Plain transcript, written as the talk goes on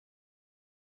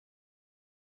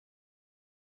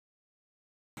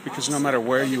Because no matter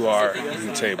where you are in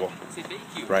the table,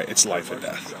 right, it's life or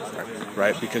death,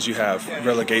 right? Because you have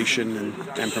relegation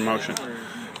and promotion,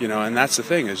 and that's the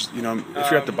thing is,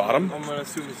 if you're at the bottom,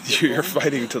 you're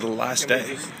fighting to the last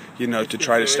day, to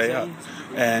try to stay up.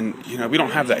 And, we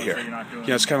don't have that here.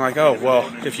 It's kind of like, oh,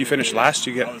 well, if you finish last,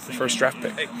 you get the first draft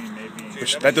pick.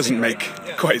 Which that doesn't make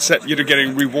quite sense. You're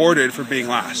getting rewarded for being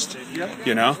last,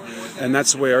 and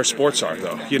that's the way our sports are,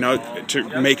 though.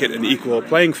 To make it an equal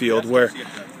playing field, where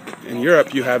in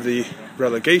Europe you have the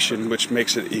relegation, which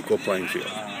makes it an equal playing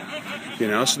field.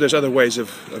 So there's other ways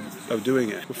of doing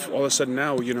it. If all of a sudden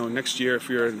now, next year if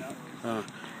you're in,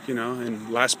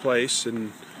 in last place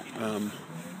and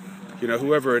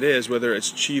whoever it is, whether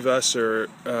it's Chivas or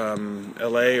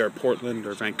LA or Portland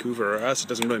or Vancouver or us, it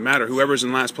doesn't really matter. Whoever's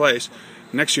in last place,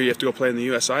 next year you have to go play in the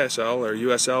USISL or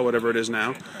USL, whatever it is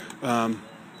now.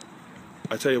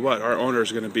 I tell you what, our owners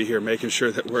are going to be here making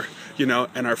sure that we're,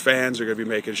 and our fans are going to be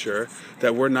making sure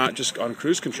that we're not just on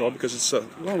cruise control because it's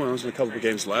there's a couple of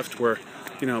games left where,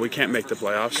 we can't make the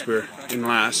playoffs. We're in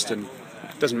last and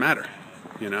it doesn't matter.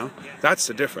 That's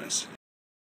the difference.